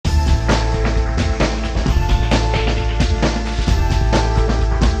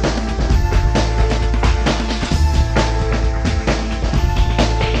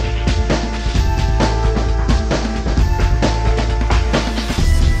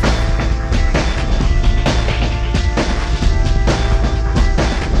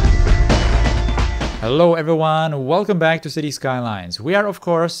Hello everyone, welcome back to City Skylines. We are of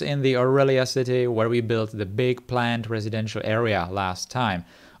course in the Aurelia city where we built the big planned residential area last time.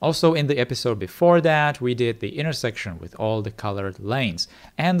 Also in the episode before that we did the intersection with all the colored lanes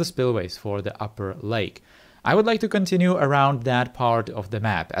and the spillways for the upper lake. I would like to continue around that part of the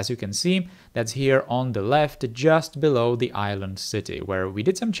map. As you can see, that's here on the left just below the island city where we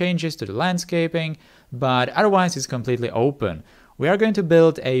did some changes to the landscaping, but otherwise it's completely open. We are going to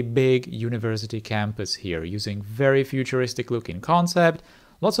build a big university campus here using very futuristic looking concept,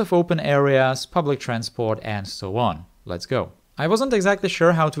 lots of open areas, public transport and so on. Let's go. I wasn't exactly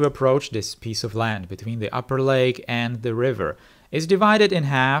sure how to approach this piece of land between the upper lake and the river. It's divided in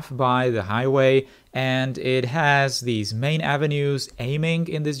half by the highway and it has these main avenues aiming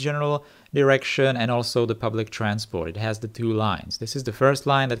in this general direction and also the public transport. It has the two lines. This is the first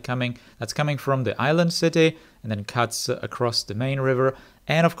line that's coming from the island city and then cuts across the main river.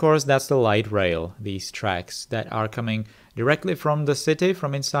 And of course that's the light rail, these tracks that are coming directly from the city,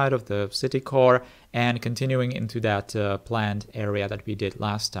 from inside of the city core and continuing into that planned area that we did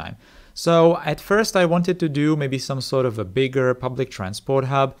last time. So at first I wanted to do maybe some sort of a bigger public transport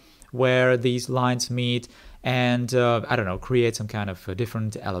hub where these lines meet and I don't know, create some kind of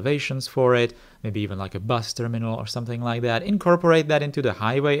different elevations for it, maybe even like a bus terminal or something like that, incorporate that into the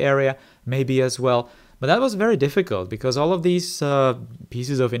highway area maybe as well. But that was very difficult because all of these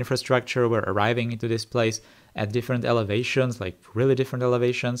pieces of infrastructure were arriving into this place at different elevations, like really different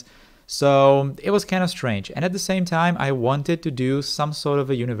elevations. So it was kind of strange. And at the same time, I wanted to do some sort of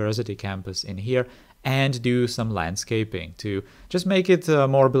a university campus in here and do some landscaping to just make it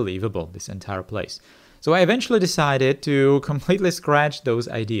more believable, this entire place. So I eventually decided to completely scratch those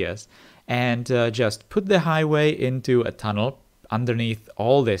ideas and just put the highway into a tunnel underneath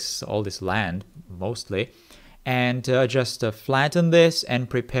all this land, mostly, and just flatten this and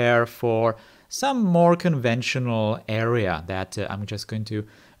prepare for some more conventional area that I'm just going to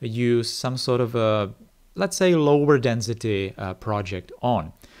use some sort of a, let's say, lower density project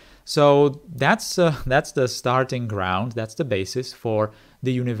on. So that's the starting ground, that's the basis for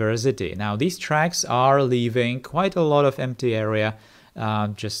the university. Now these tracks are leaving quite a lot of empty area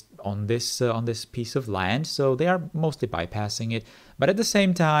just on this piece of land, so they are mostly bypassing it. But at the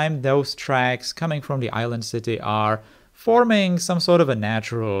same time, those tracks coming from the island city are forming some sort of a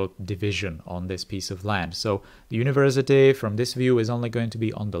natural division on this piece of land. So the university from this view is only going to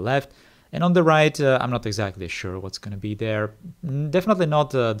be on the left, and on the right I'm not exactly sure what's going to be there. Definitely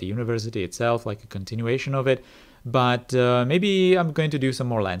not the university itself, like a continuation of it, but maybe I'm going to do some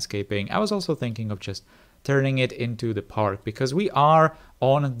more landscaping. I was also thinking of just turning it into the park because we are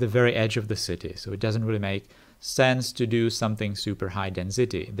on the very edge of the city, so it doesn't really make sense to do something super high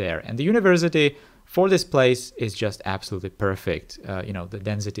density there. And the university for this place is just absolutely perfect, you know, the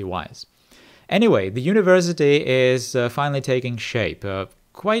density wise. Anyway, the university is finally taking shape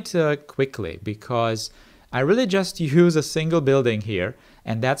quite quickly because I really just use a single building here,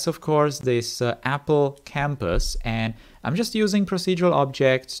 and that's of course this Apple campus, and I'm just using procedural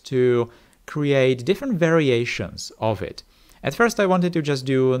objects to create different variations of it. At first I wanted to just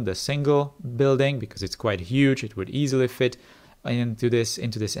do the single building because it's quite huge, it would easily fit into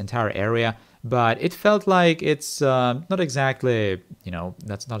this entire area, but it felt like it's not exactly, you know,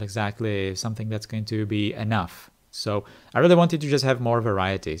 that's not exactly something that's going to be enough. So I really wanted to just have more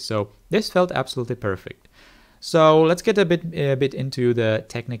variety, so this felt absolutely perfect. So let's get a bit into the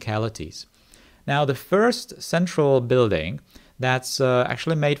technicalities. Now the first central building, that's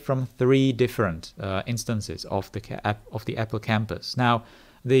actually made from 3 different instances of the Apple campus. Now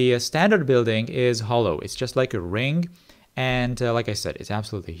the standard building is hollow, it's just like a ring, and like I said, it's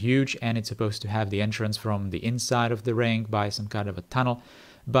absolutely huge, and it's supposed to have the entrance from the inside of the ring by some kind of a tunnel.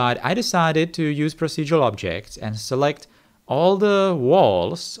 But I decided to use procedural objects and select all the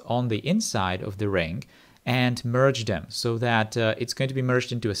walls on the inside of the ring and merge them so that it's going to be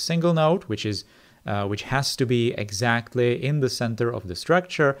merged into a single node, which has to be exactly in the center of the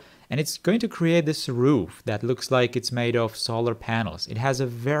structure, and it's going to create this roof that looks like it's made of solar panels. It has a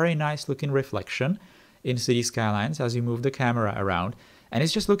very nice looking reflection in City Skylines as you move the camera around, and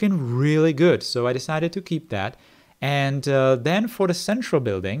it's just looking really good, so I decided to keep that. And then for the central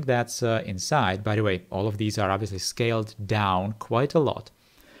building that's inside, by the way, all of these are obviously scaled down quite a lot.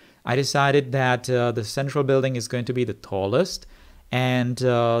 I decided that the central building is going to be the tallest, and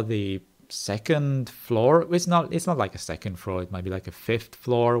the second floor, it's not like a second floor, it might be like a 5th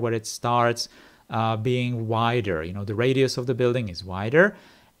floor where it starts being wider. You know, the radius of the building is wider,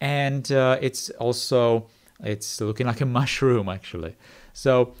 and it's also It's looking like a mushroom, actually.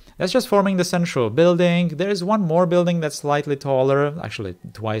 So that's just forming the central building. There's one more building that's slightly taller, actually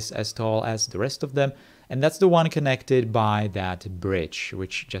twice as tall as the rest of them. And that's the one connected by that bridge,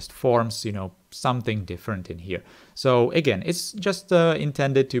 which just forms, something different in here. So again, it's just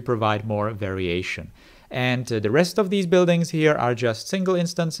intended to provide more variation. And the rest of these buildings here are just single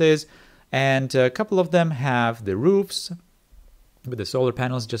instances. And a couple of them have the roofs with the solar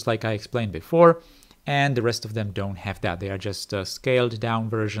panels, just like I explained before. And the rest of them don't have that. They are just scaled down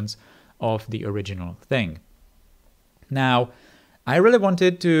versions of the original thing. Now, I really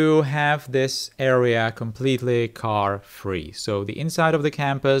wanted to have this area completely car free. So the inside of the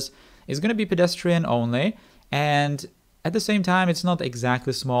campus is going to be pedestrian only, and at the same time it's not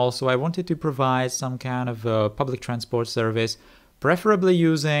exactly small, so I wanted to provide some kind of public transport service, preferably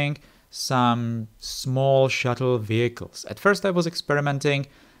using some small shuttle vehicles. At first I was experimenting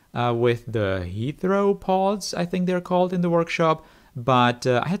with the Heathrow pods, I think they're called in the workshop, but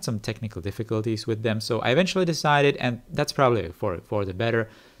I had some technical difficulties with them, so I eventually decided, and that's probably for the better,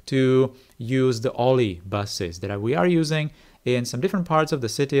 to use the Ollie buses that we are using in some different parts of the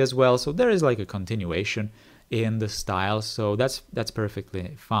city as well. So there is like a continuation in the style, so that's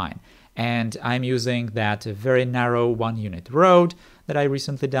perfectly fine. And I'm using that very narrow 1-unit road that I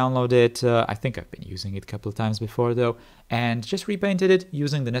recently downloaded. I think I've been using it a couple of times before though, and just repainted it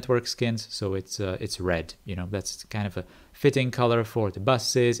using the network skins, so it's red. That's kind of a fitting color for the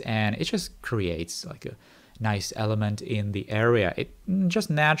buses, and it just creates like a nice element in the area. It just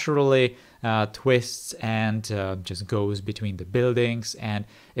naturally twists and just goes between the buildings, and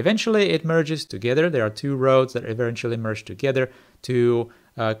eventually it merges together. There are two roads that eventually merge together to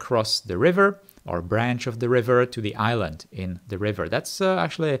cross the river or branch of the river to the island in the river. That's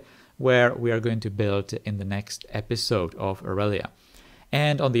actually where we are going to build in the next episode of Aurelia.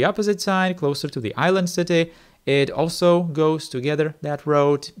 And on the opposite side, closer to the island city, it also goes together, that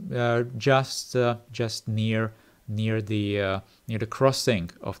road, just near the crossing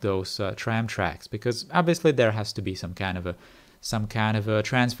of those tram tracks, because obviously there has to be some kind of a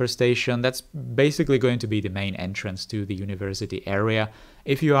transfer station. That's basically going to be the main entrance to the university area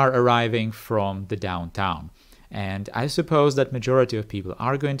if you are arriving from the downtown. And I suppose that majority of people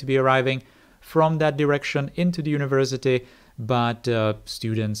are going to be arriving from that direction into the university, but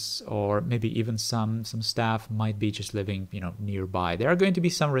students or maybe even some staff might be just living nearby. There are going to be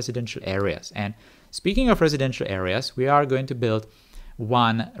some residential areas, and speaking of residential areas, we are going to build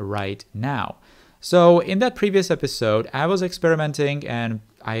one right now. So in that previous episode, I was experimenting, and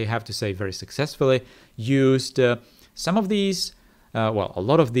I have to say very successfully, used some of these, a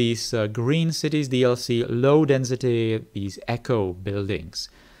lot of these Green Cities DLC low density, these eco buildings.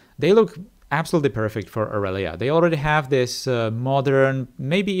 They look absolutely perfect for Aurelia. They already have this modern,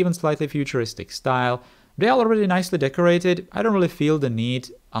 maybe even slightly futuristic style. They are already nicely decorated. I don't really feel the need,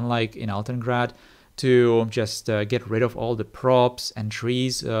 unlike in Altengrad, to just get rid of all the props and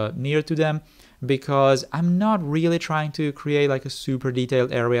trees near to them, because I'm not really trying to create like a super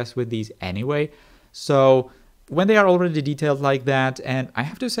detailed areas with these anyway. So when they are already detailed like that, and I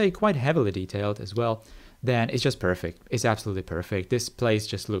have to say quite heavily detailed as well, then it's just perfect. It's absolutely perfect. This place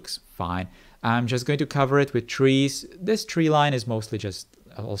just looks fine. I'm just going to cover it with trees. This tree line is mostly just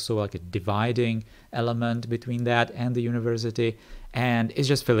also like a dividing element between that and the university, and it's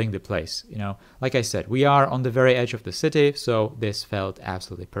just filling the place. Like I said, we are on the very edge of the city, so this felt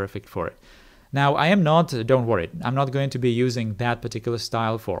absolutely perfect for it. Now, don't worry, I'm not going to be using that particular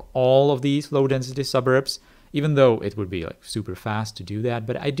style for all of these low density suburbs, even though it would be like super fast to do that,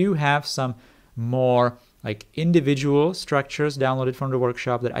 but I do have some more like individual structures downloaded from the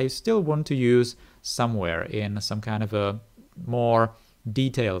workshop that I still want to use somewhere in some kind of a more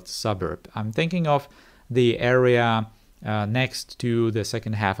detailed suburb. I'm thinking of the area next to the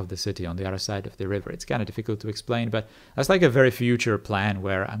second half of the city on the other side of the river. It's kind of difficult to explain, but that's like a very future plan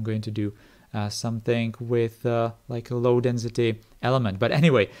where I'm going to do something with like a low density element. But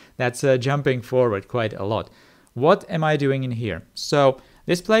anyway, that's jumping forward quite a lot. What am I doing in here? So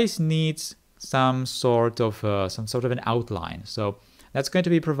this place needs some sort of an outline. So that's going to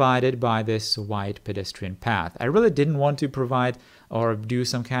be provided by this wide pedestrian path. I really didn't want to provide or do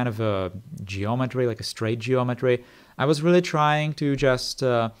some kind of a geometry, like a straight geometry. I was really trying to just,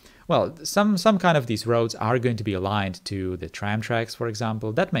 some kind of these roads are going to be aligned to the tram tracks, for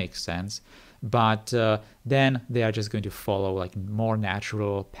example. That makes sense. But then they are just going to follow like more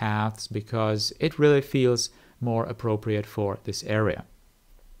natural paths because it really feels more appropriate for this area.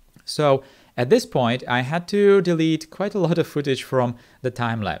 So at this point, I had to delete quite a lot of footage from the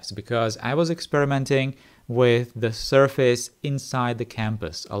time-lapse because I was experimenting with the surface inside the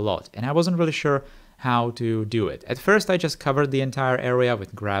campus a lot, and I wasn't really sure how to do it. At first, I just covered the entire area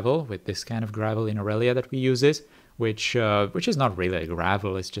with gravel, with this kind of gravel in Aurelia that we uses, which is not really a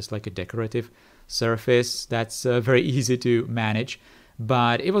gravel, it's just like a decorative surface that's very easy to manage.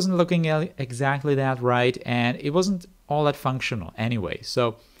 But it wasn't looking exactly that right, and it wasn't all that functional anyway.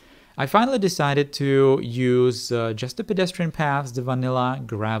 So I finally decided to use just the pedestrian paths, the vanilla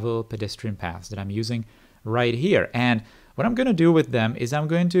gravel pedestrian paths that I'm using right here. And what I'm going to do with them is I'm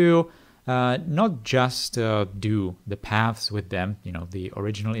going to not just do the paths with them. You know, the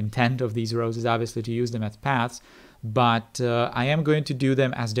original intent of these roads is obviously to use them as paths, but I am going to do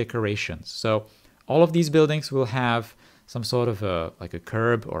them as decorations. So all of these buildings will have some sort of like a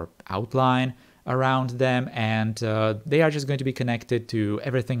curb or outline around them, and they are just going to be connected to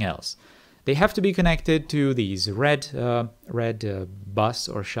everything else. They have to be connected to these red bus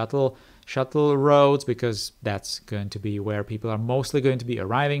or shuttle roads, because that's going to be where people are mostly going to be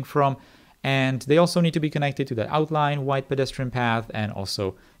arriving from. And they also need to be connected to the outline white pedestrian path. And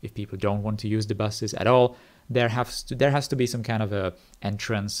also, if people don't want to use the buses at all, there has to be some kind of a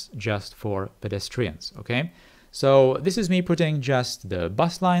entrance just for pedestrians. Okay, so this is me putting just the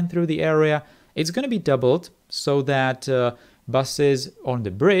bus line through the area. It's going to be doubled so that buses on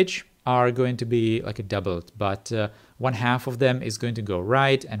the bridge are going to be like a doubled, but one half of them is going to go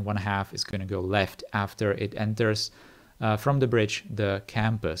right and one half is going to go left after it enters from the bridge the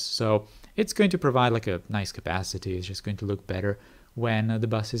campus. So it's going to provide like a nice capacity. It's just going to look better when the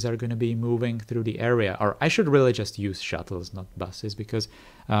buses are going to be moving through the area. Or I should really just use shuttles, not buses, because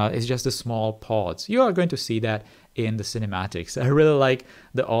it's just the small pods. You are going to see that in the cinematics. I really like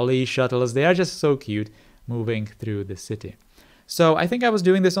the Ollie shuttles. They are just so cute moving through the city. So I think I was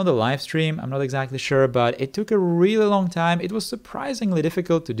doing this on the live stream. I'm not exactly sure, but it took a really long time. It was surprisingly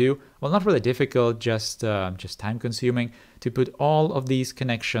difficult to do. Well, not really difficult, just time consuming to put all of these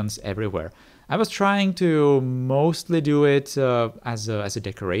connections everywhere. I was trying to mostly do it as a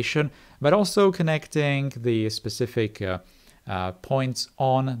decoration, but also connecting the specific points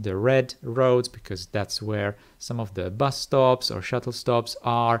on the red roads, because that's where some of the bus stops or shuttle stops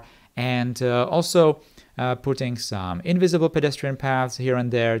are, and also putting some invisible pedestrian paths here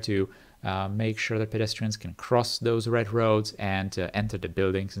and there to make sure that pedestrians can cross those red roads and enter the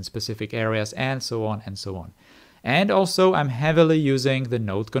buildings in specific areas, and so on and so on. And also I'm heavily using the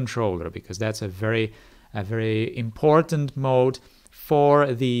node controller, because that's a very important mode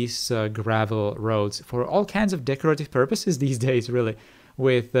for these gravel roads for all kinds of decorative purposes these days, really,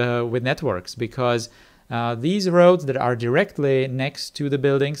 with networks, because these roads that are directly next to the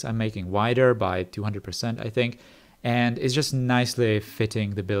buildings I'm making wider by 200%, I think, and it's just nicely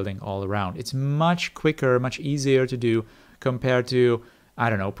fitting the building all around. It's much quicker, much easier to do compared to,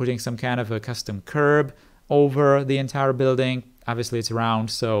 I don't know, putting some kind of a custom curb over the entire building. Obviously it's round,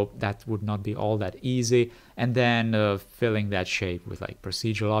 so that would not be all that easy, and then filling that shape with like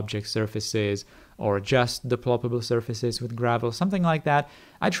procedural object surfaces or just the ploppable surfaces with gravel, something like that.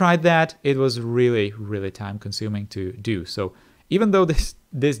 I tried that. It was really time consuming to do. So even though this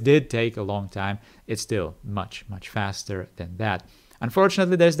did take a long time, it's still much faster than that.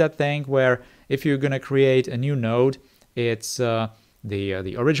 Unfortunately, there's that thing where if you're going to create a new node, it's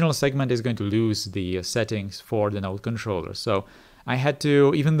the original segment is going to lose the settings for the node controller. So I had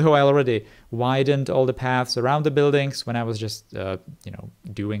to, even though I already widened all the paths around the buildings when I was just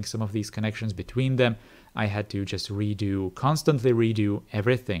doing some of these connections between them, I had to just constantly redo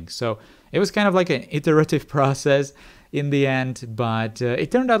everything. So it was kind of like an iterative process in the end, but it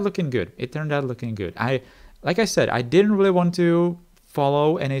turned out looking good. Like I said, I didn't really want to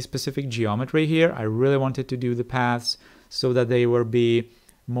follow any specific geometry here. I really wanted to do the paths so that they will be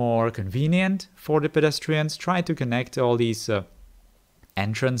more convenient for the pedestrians. Try to connect all these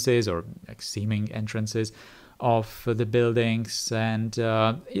entrances or like seeming entrances of the buildings, and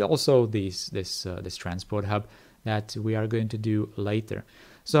also this transport hub that we are going to do later.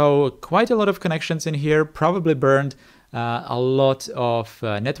 So quite a lot of connections in here, probably burned a lot of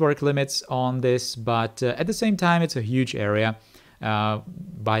network limits on this, but at the same time it's a huge area.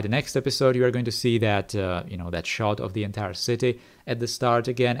 By the next episode you are going to see that that shot of the entire city at the start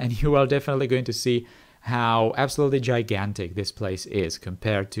again, and you are definitely going to see how absolutely gigantic this place is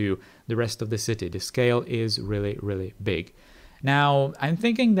compared to the rest of the city. The scale is really big. Now, I'm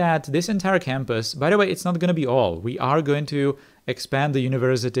thinking that this entire campus, by the way, it's not going to be all. We are going to expand the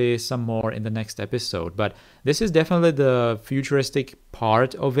university some more in the next episode, but this is definitely the futuristic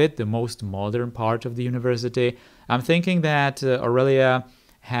part of it, the most modern part of the university. I'm thinking that Aurelia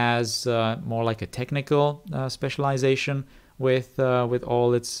has more like a technical specialization with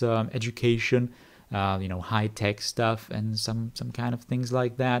all its education, high-tech stuff and some kind of things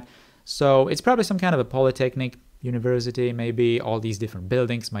like that. So it's probably some kind of a polytechnic university, maybe all these different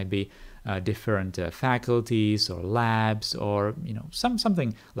buildings might be different faculties or labs, or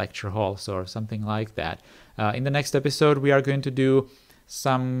something, lecture halls or something like that. In the next episode we are going to do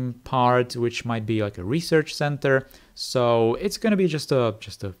some part which might be like a research center, so it's going to be just a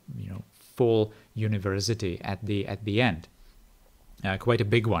full university at the end, quite a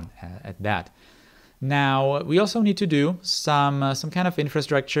big one at that. Now we also need to do some kind of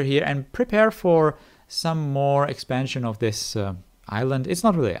infrastructure here and prepare for some more expansion of this island. It's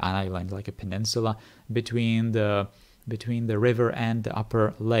not really an island, like a peninsula between the river and the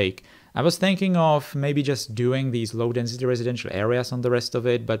upper lake. I was thinking of maybe just doing these low density residential areas on the rest of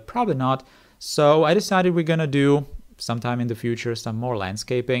it, but probably not. So I decided we're gonna do sometime in the future some more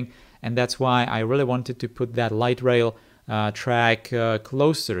landscaping, and that's why I really wanted to put that light rail track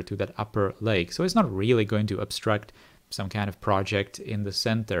closer to that upper lake. So it's not really going to obstruct some kind of project in the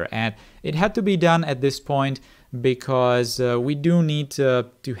center. And it had to be done at this point because we do need to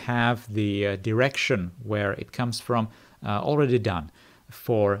have the direction where it comes from already done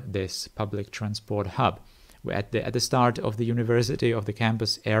for this public transport hub at the start of the university, of the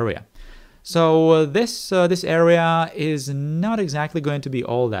campus area. So this area is not exactly going to be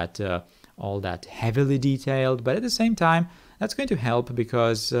all that heavily detailed, but at the same time that's going to help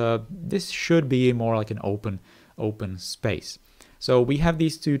because this should be more like an open space. So we have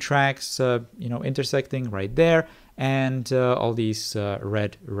these two tracks intersecting right there, and all these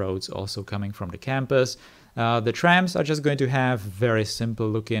red roads also coming from the campus. The trams are just going to have very simple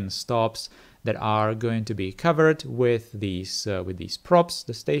looking stops that are going to be covered with these props,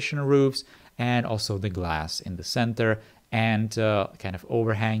 the station roofs, and also the glass in the center, and kind of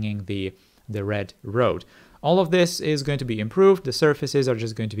overhanging the red road. All of this is going to be improved. The surfaces are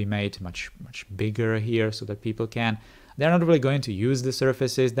just going to be made much bigger here so that people can... They're not really going to use the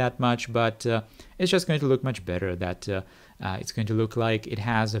surfaces that much, but it's just going to look much better. That it's going to look like it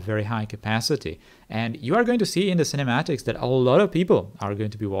has a very high capacity. And you are going to see in the cinematics that a lot of people are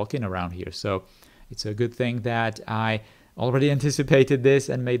going to be walking around here. So it's a good thing that I already anticipated this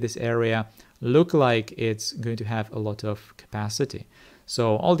and made this area look like it's going to have a lot of capacity.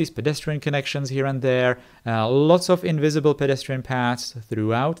 So all these pedestrian connections here and there, lots of invisible pedestrian paths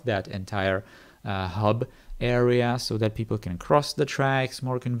throughout that entire hub area so that people can cross the tracks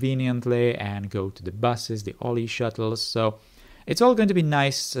more conveniently and go to the buses, the Ollie shuttles. So it's all going to be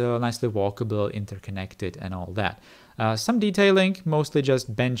nicely walkable, interconnected and all that. Some detailing, mostly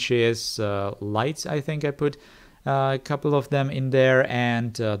just benches, lights. I think I put a couple of them in there,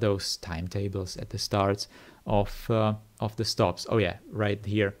 and those timetables at the starts of the stops. Oh yeah, right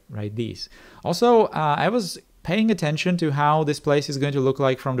here, right these. Also, I was paying attention to how this place is going to look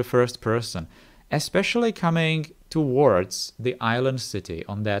like from the first person, especially coming towards the island city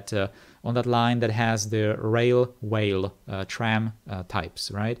on that line that has the rail tram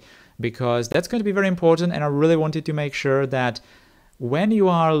types, right? Because that's going to be very important, and I really wanted to make sure that when you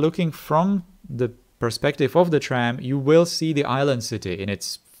are looking from the perspective of the tram, you will see the island city in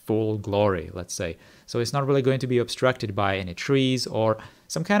its full glory, let's say. So it's not really going to be obstructed by any trees or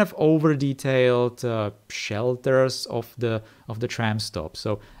some kind of over-detailed shelters of the tram stop.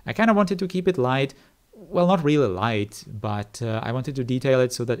 So I kind of wanted to keep it light. Well, not really light, but I wanted to detail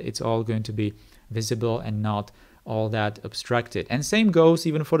it so that it's all going to be visible and not all that obstructed. And same goes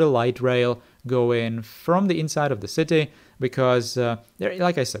even for the light rail going from the inside of the city, because there,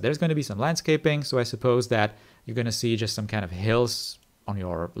 like I said, there's going to be some landscaping. So I suppose that you're going to see just some kind of hills on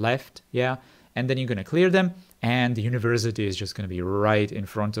your left, yeah, and then you're going to clear them, and the university is just going to be right in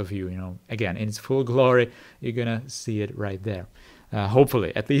front of you, again, in its full glory. You're going to see it right there.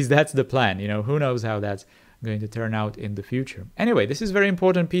 Hopefully, at least that's the plan. Who knows how that's going to turn out in the future. Anyway, this is a very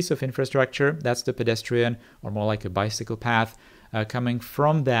important piece of infrastructure. That's the pedestrian, or more like a bicycle path, coming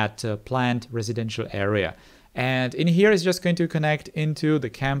from that planned residential area. And in here is just going to connect into the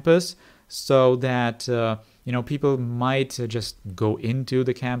campus so that people might just go into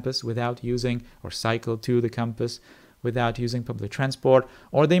the campus without using, or cycle to the campus without using public transport,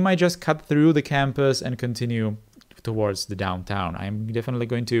 or they might just cut through the campus and continue towards the downtown. I'm definitely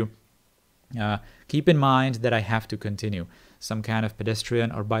going to keep in mind that I have to continue some kind of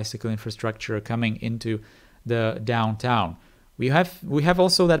pedestrian or bicycle infrastructure coming into the downtown. We have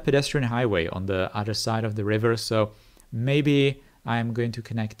also that pedestrian highway on the other side of the river, so maybe I'm going to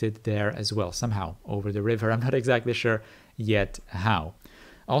connect it there as well, somehow over the river. I'm not exactly sure yet how.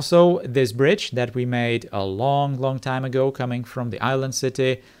 Also, this bridge that we made a long time ago coming from the island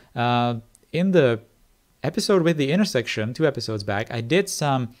city, in the episode with the intersection 2 episodes back, I did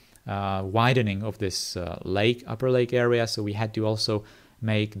some widening of this upper lake area, so we had to also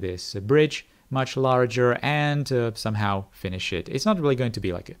make this bridge much larger and somehow finish it. It's not really going to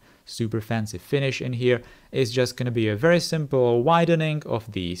be like a super fancy finish in here. It's just going to be a very simple widening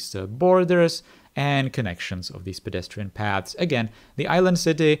of these borders and connections of these pedestrian paths. Again, the island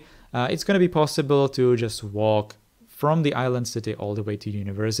city, it's going to be possible to just walk from the island city all the way to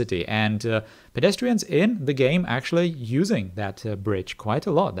university, and pedestrians in the game actually using that bridge quite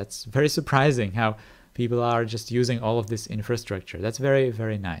a lot. That's very surprising how people are just using all of this infrastructure. That's very,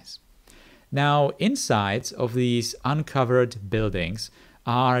 very nice. Now, insides of these uncovered buildings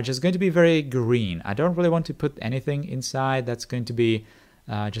are just going to be very green. I don't really want to put anything inside that's going to be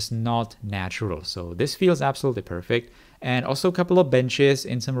just not natural. So this feels absolutely perfect. And also a couple of benches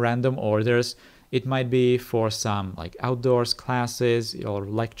in some random orders. It might be for some like outdoors classes or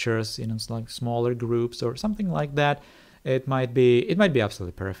lectures in like smaller groups or something like that. It might be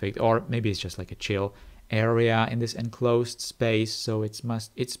absolutely perfect, or maybe it's just like a chill area in this enclosed space. So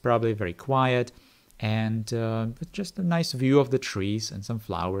it's probably very quiet and just a nice view of the trees and some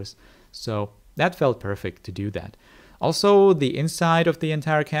flowers. So that felt perfect to do that. Also, the inside of the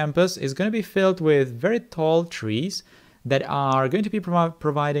entire campus is going to be filled with very tall trees that are going to be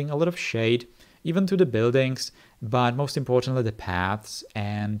providing a lot of shade even to the buildings, but most importantly the paths,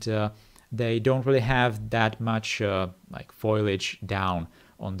 and they don't really have that much like foliage down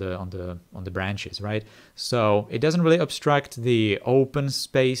on the branches, right? So it doesn't really obstruct the open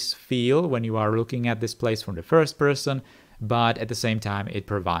space feel when you are looking at this place from the first person, but at the same time it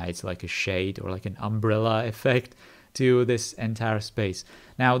provides like a shade or like an umbrella effect to this entire space.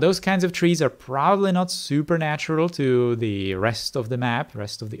 Now, those kinds of trees are probably not super natural to the rest of the map,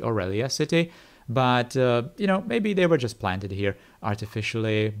 rest of the Aurelia city, but you know, maybe they were just planted here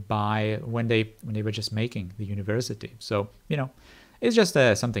artificially by when they were just making the university. So, you know, it's just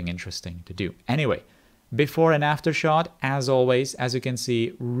something interesting to do. Anyway, before and after shot, as always, as you can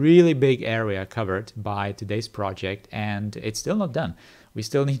see, really big area covered by today's project, and it's still not done. We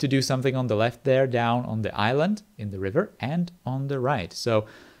still need to do something on the left there, down on the island, in the river, and on the right. So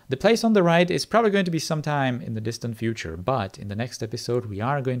the place on the right is probably going to be sometime in the distant future, but in the next episode we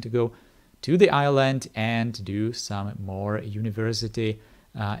are going to go to the island and do some more university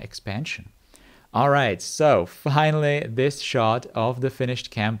expansion. All right, so finally this shot of the finished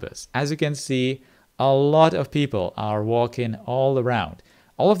campus. As you can see, a lot of people are walking all around.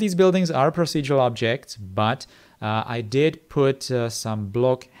 All of these buildings are procedural objects, but I did put some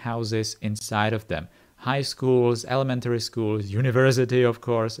block houses inside of them. High schools, elementary schools, university, of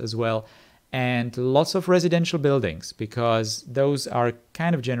course, as well, and lots of residential buildings, because those are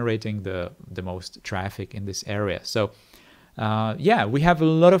kind of generating the most traffic in this area. So yeah, we have a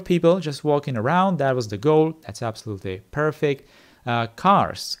lot of people just walking around. That was the goal. That's absolutely perfect.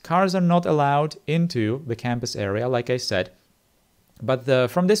 Cars are not allowed into the campus area, like I said.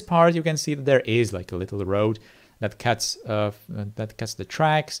 But from this part, you can see that there is like a little road that cuts the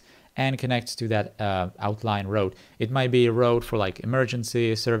tracks and connects to that outline road. It might be a road for like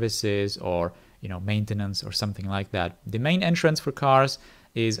emergency services or, you know, maintenance or something like that. The main entrance for cars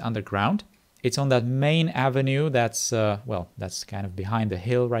is underground. It's on that main avenue that's well, that's kind of behind the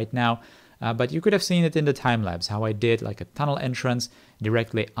hill right now. But you could have seen it in the time lapse, how I did like a tunnel entrance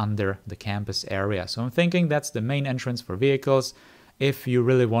directly under the campus area. So I'm thinking that's the main entrance for vehicles. If you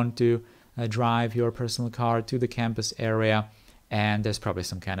really want to drive your personal car to the campus area, and there's probably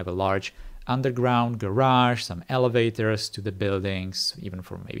some kind of a large underground garage, some elevators to the buildings, even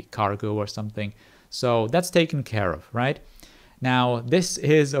for maybe cargo or something. So that's taken care of, right? Now, this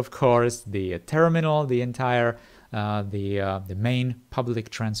is, of course, the terminal, the entire the main public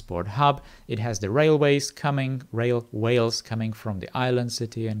transport hub. It has the railways coming from the island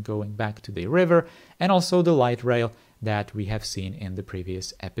city and going back to the river, and also the light rail that we have seen in the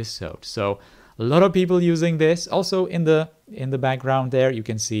previous episode. So a lot of people using this. Also in the background there, you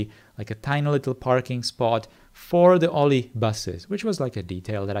can see like a tiny little parking spot for the Ollie buses, which was like a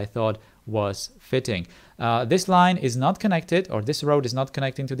detail that I thought was fitting. This line is not connected, or this road is not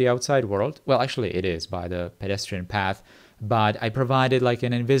connecting to the outside world. Well, actually it is by the pedestrian path, but I provided like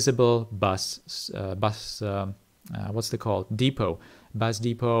an invisible bus depot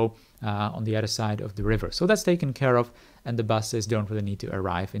on the other side of the river. So that's taken care of, and the buses don't really need to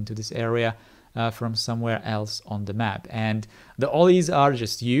arrive into this area from somewhere else on the map. And the ollies are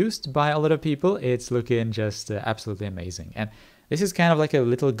just used by a lot of people. It's looking just absolutely amazing. And this is kind of like a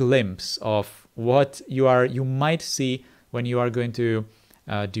little glimpse of what you might see when you are going to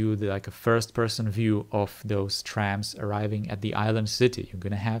do like a first-person view of those trams arriving at the island city. You're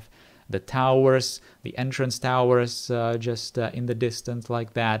going to have the towers, the entrance towers just in the distance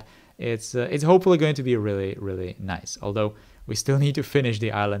like that. It's hopefully going to be really, really nice. Although we still need to finish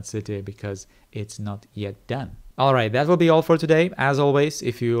the island city because it's not yet done. Alright, that will be all for today. As always,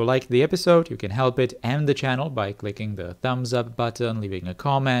 if you liked the episode, you can help it and the channel by clicking the thumbs up button, leaving a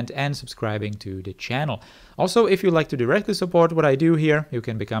comment, and subscribing to the channel. Also, if you'd like to directly support what I do here, you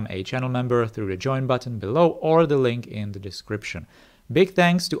can become a channel member through the join button below or the link in the description. Big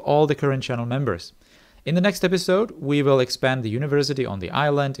thanks to all the current channel members. In the next episode, we will expand the university on the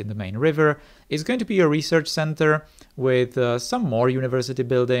island in the main river. It's going to be a research center with some more university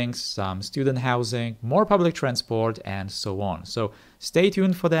buildings, some student housing, more public transport, and so on. So stay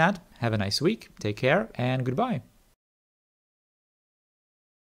tuned for that. Have a nice week, take care, and goodbye.